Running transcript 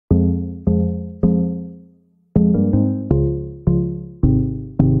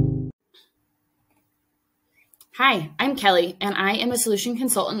Hi, I'm Kelly, and I am a solution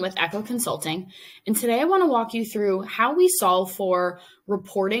consultant with Echo Consulting. And today I want to walk you through how we solve for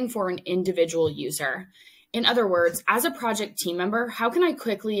reporting for an individual user. In other words, as a project team member, how can I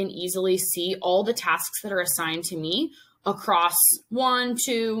quickly and easily see all the tasks that are assigned to me across one,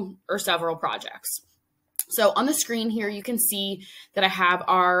 two, or several projects? So on the screen here, you can see that I have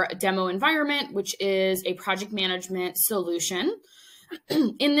our demo environment, which is a project management solution.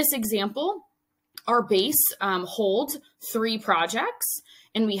 In this example, our base holds 3 projects,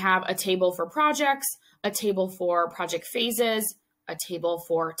 and we have a table for projects, a table for project phases, a table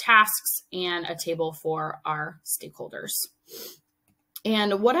for tasks, and a table for our stakeholders.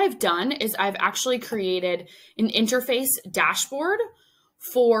 And what I've done is I've actually created an interface dashboard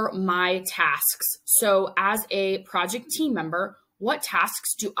for my tasks. So as a project team member, what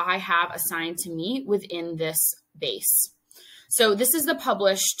tasks do I have assigned to me within this base? So this is the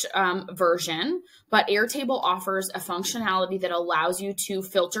published version, but Airtable offers a functionality that allows you to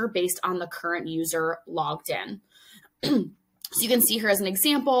filter based on the current user logged in. So you can see here as an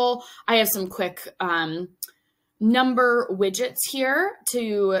example, I have some quick number widgets here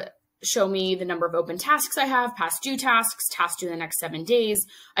to show me the number of open tasks I have, past due tasks, tasks due in the next 7 days.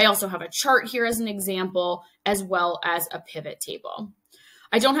 I also have a chart here as an example, as well as a pivot table.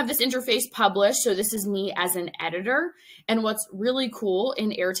 I don't have this interface published, so this is me as an editor. And what's really cool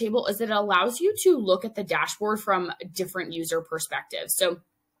in Airtable is that it allows you to look at the dashboard from different user perspectives. So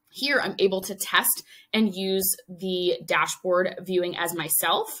here I'm able to test and use the dashboard viewing as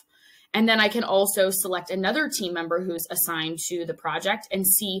myself. And then I can also select another team member who's assigned to the project and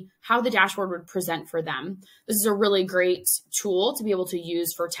see how the dashboard would present for them. This is a really great tool to be able to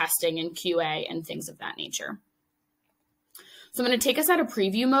use for testing and QA and things of that nature. So I'm going to take us out of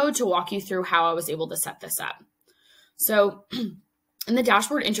preview mode to walk you through how I was able to set this up. So in the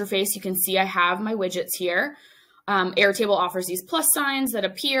dashboard interface, you can see I have my widgets here. Airtable offers these plus signs that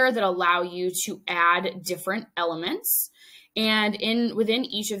appear that allow you to add different elements. And within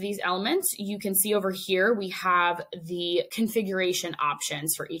each of these elements, you can see over here, we have the configuration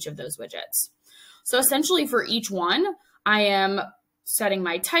options for each of those widgets. So essentially for each one, I am setting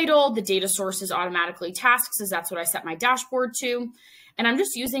my title, the data source is automatically tasks, as that's what I set my dashboard to. And I'm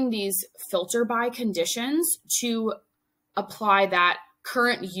just using these filter by conditions to apply that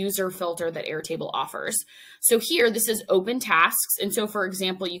current user filter that Airtable offers. So here, this is open tasks. And so for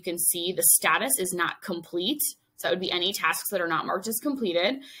example, you can see the status is not complete. So that would be any tasks that are not marked as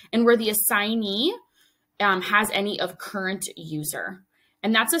completed, and where the assignee has any of current user.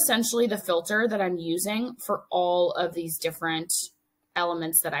 And that's essentially the filter that I'm using for all of these different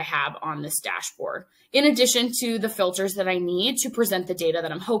elements that I have on this dashboard, in addition to the filters that I need to present the data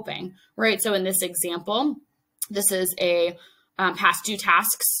that I'm hoping, right? So in this example, this is a past due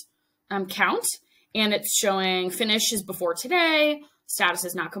tasks count, and it's showing finish is before today, status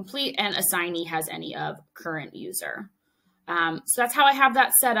is not complete, and assignee has any of current user. So that's how I have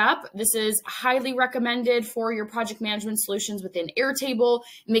that set up. This is highly recommended for your project management solutions within Airtable.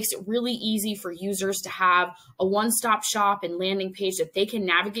 It makes it really easy for users to have a one-stop shop and landing page that they can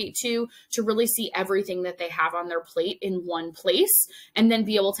navigate to really see everything that they have on their plate in one place, and then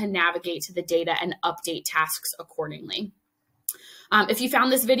be able to navigate to the data and update tasks accordingly. If you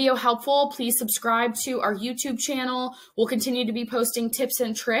found this video helpful, please subscribe to our YouTube channel. We'll continue to be posting tips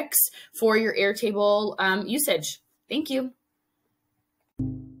and tricks for your Airtable usage. Thank you.